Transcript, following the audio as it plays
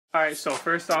Alright, so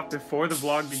first off, before the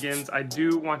vlog begins, I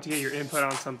do want to get your input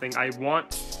on something. I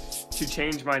want to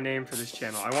change my name for this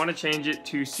channel. I want to change it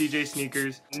to CJ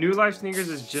Sneakers. New Life Sneakers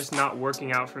is just not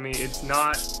working out for me. It's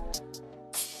not,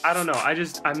 I don't know,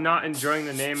 I'm not enjoying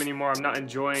the name anymore. I'm not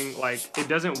enjoying, like, it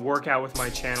doesn't work out with my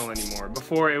channel anymore.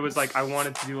 Before, it was like I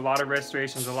wanted to do a lot of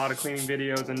restorations, a lot of cleaning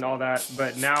videos and all that,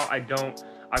 but now I don't.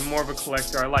 I'm more of a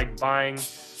collector. I like buying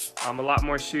a lot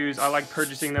more shoes. I like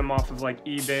purchasing them off of like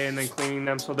eBay and then cleaning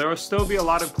them. So there will still be a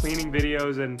lot of cleaning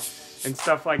videos and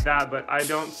stuff like that, but I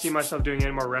don't see myself doing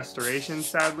any more restorations,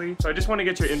 sadly. So I just want to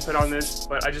get your input on this,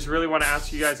 but I just really want to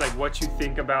ask you guys like what you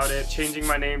think about it, changing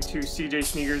my name to CJ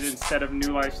Sneakers instead of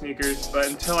New Life Sneakers. But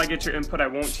until I get your input, I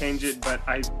won't change it, but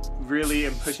I really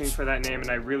am pushing for that name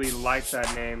and I really like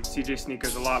that name, CJ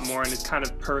Sneakers, a lot more, and it's kind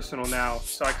of personal now.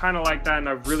 So I kind of like that and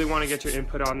I really want to get your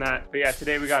input on that. But yeah,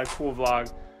 today we got a cool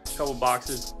vlog. Couple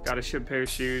boxes, got a ship pair of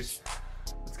shoes.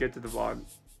 Let's get to the vlog.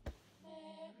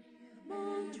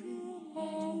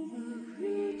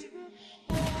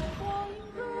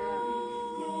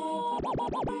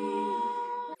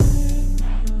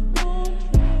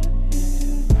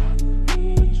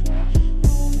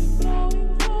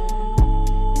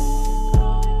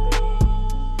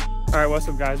 Alright, what's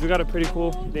up guys? We got a pretty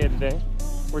cool day today.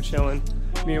 We're chilling,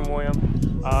 me and William.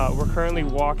 We're currently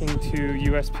walking to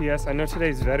USPS. I know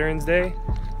today's Veterans Day.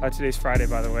 Today's Friday,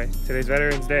 by the way. Today's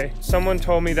Veterans Day. Someone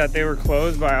told me that they were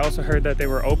closed, but I also heard that they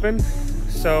were open.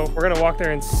 So we're gonna walk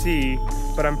there and see,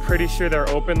 but I'm pretty sure they're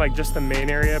open, like just the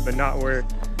main area, but not where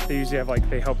they usually have, like,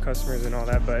 they help customers and all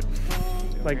that, but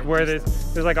like where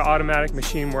there's like an automatic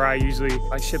machine where I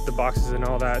ship the boxes and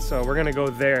all that. So we're gonna go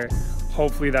there.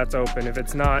 Hopefully that's open. If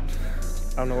it's not,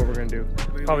 I don't know what we're gonna do.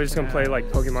 Probably just gonna play like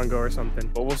Pokemon Go or something,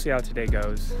 but we'll see how today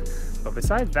goes. But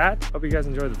besides that, hope you guys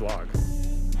enjoy the vlog.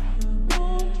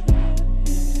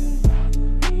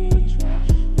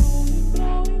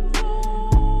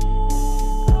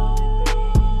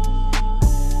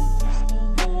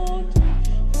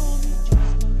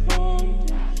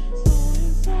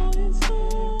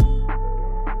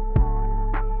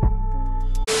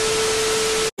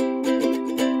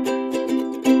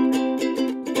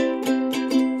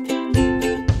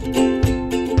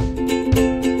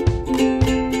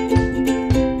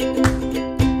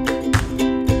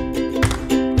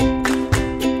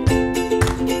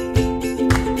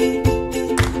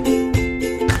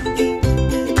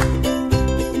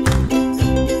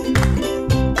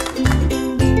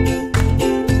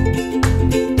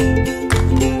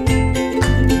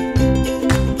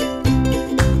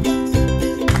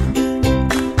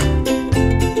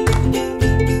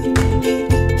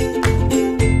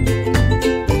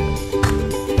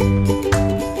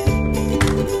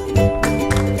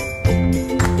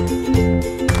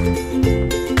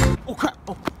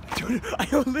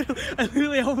 I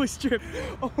literally almost tripped.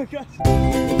 Oh my gosh.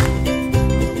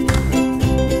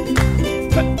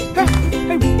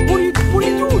 Hey, what are you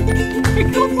doing? Hey,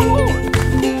 get off my lawn.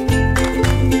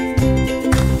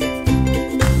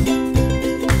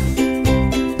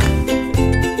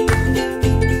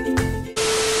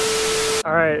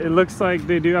 Alright, it looks like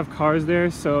they do have cars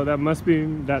there, so that must be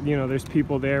that, you know, there's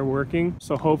people there working.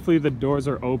 So hopefully the doors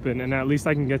are open and at least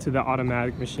I can get to the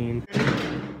automatic machine.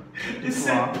 It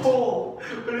said pull,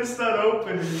 but it's not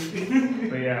open.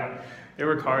 But yeah, there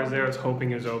were cars there. I was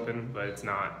hoping it was open, but it's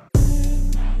not.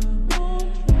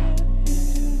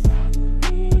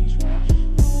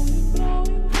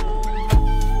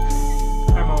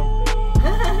 Hi, Mom.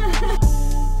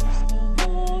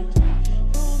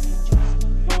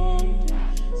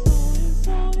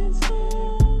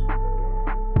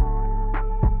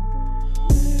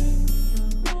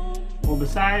 Well,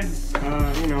 besides,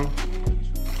 you know,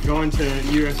 going to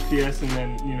USPS and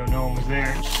then, you know, no one was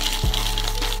there.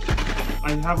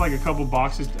 I have like a couple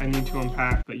boxes I need to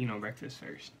unpack, but you know, breakfast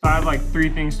first. So I have like 3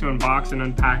 things to unbox and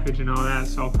unpackage and all that,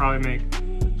 so I'll probably make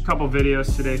a couple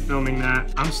videos today filming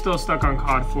that. I'm still stuck on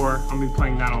COD 4. I'm gonna be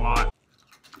playing that a lot.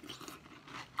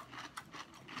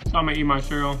 So I'm gonna eat my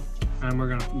cereal and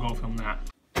we're gonna go film that.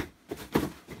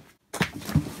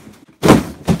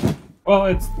 Well,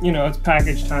 it's, you know, it's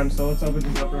package time, so let's open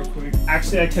this up real quick.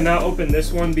 Actually, I cannot open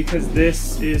this one because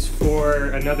this is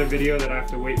for another video that I have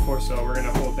to wait for, so we're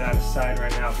gonna hold that aside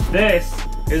right now. This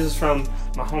is from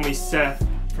my homie Seth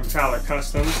from Fowler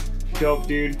Customs. Dope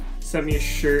dude, sent me a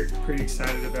shirt, pretty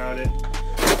excited about it.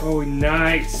 Oh,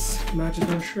 nice, matches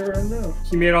my shirt right now.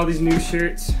 He made all these new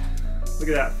shirts. Look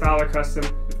at that, Fowler Custom.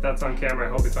 If that's on camera, I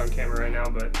hope it's on camera right now,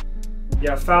 but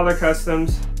yeah, Fowler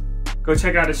Customs. Go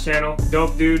check out his channel,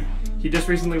 dope dude. He just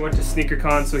recently went to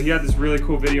SneakerCon, so he had this really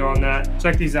cool video on that.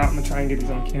 Check these out. I'm gonna try and get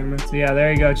these on camera. So yeah,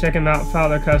 there you go. Check him out,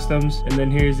 Fowler Customs. And then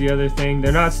here's the other thing.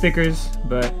 They're not stickers,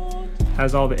 but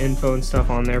has all the info and stuff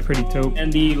on there. Pretty dope.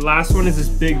 And the last one is this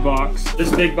big box.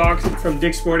 This big box from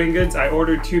Dick's Sporting Goods. I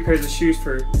ordered 2 pairs of shoes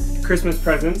for Christmas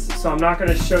presents. So I'm not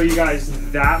gonna show you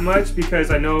guys that much because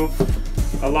I know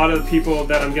a lot of the people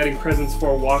that I'm getting presents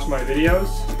for watch my videos.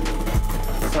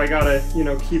 So I gotta, you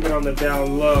know, keep it on the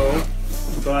down low.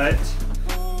 But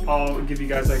I'll give you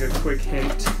guys like a quick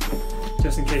hint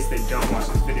just in case they don't watch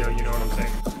this video, you know what I'm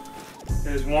saying.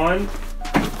 There's one.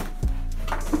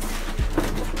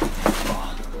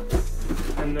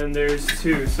 And then there's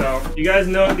 2. So you guys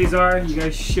know what these are. You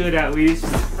guys should at least.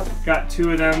 Got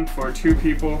 2 of them for 2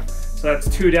 people. So that's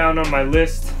 2 down on my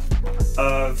list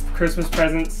of Christmas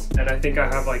presents. And I think I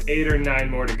have like 8 or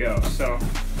 9 more to go. So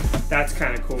that's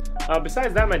kind of cool.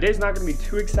 Besides that, my day's not going to be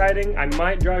too exciting. I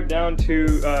might drive down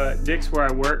to Dick's where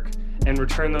I work and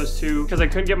return those 2 because I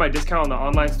couldn't get my discount on the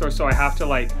online store, so I have to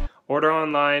like order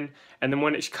online, and then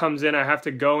when it comes in I have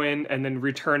to go in and then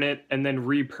return it and then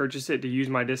repurchase it to use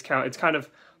my discount. It's kind of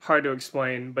hard to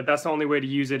explain, but that's the only way to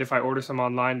use it if I order some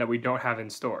online that we don't have in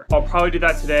store. I'll probably do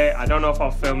that today. I don't know if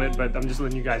I'll film it, but I'm just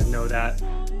letting you guys know that.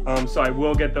 So I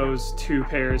will get those 2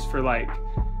 pairs for like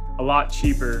a lot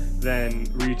cheaper than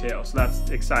retail, so that's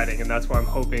exciting, and that's why I'm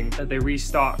hoping that they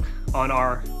restock on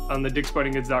the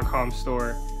dicksportinggoods.com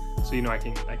store, so you know I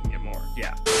can get more.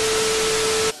 Yeah.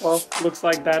 Well, looks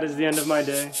like that is the end of my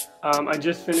day. I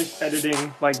just finished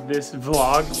editing like this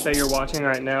vlog that you're watching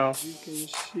right now. You can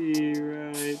see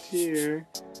right here.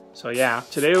 So yeah,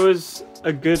 today was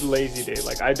a good lazy day.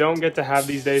 Like I don't get to have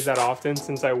these days that often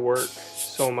since I work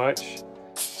so much.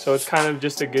 So it's kind of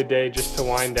just a good day just to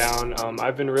wind down.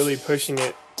 I've been really pushing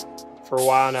it for a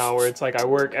while now where it's like I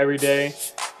work every day,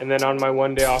 and then on my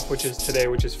one day off, which is today,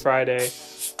 which is Friday,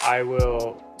 I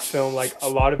will film like a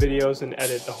lot of videos and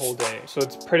edit the whole day. So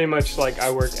it's pretty much like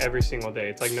I work every single day.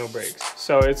 It's like no breaks.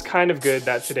 So it's kind of good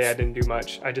that today I didn't do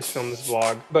much. I just filmed this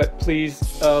vlog. But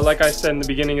please, like I said in the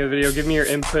beginning of the video, give me your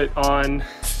input on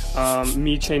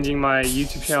me changing my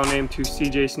YouTube channel name to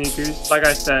CJ Sneakers. Like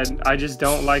I said, I just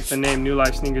don't like the name New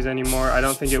Life Sneakers anymore. I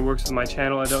don't think it works with my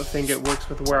channel. I don't think it works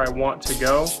with where I want to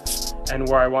go and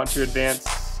where I want to advance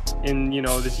in, you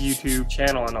know, this YouTube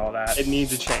channel and all that. It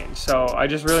needs a change. So I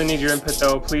just really need your input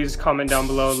though. Please comment down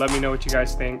below. Let me know what you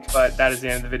guys think. But that is the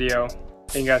end of the video.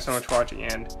 Thank you guys so much for watching,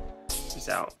 and peace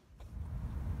out.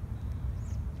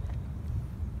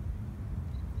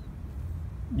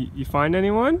 You find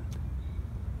anyone?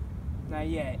 Not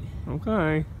yet.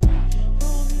 Okay.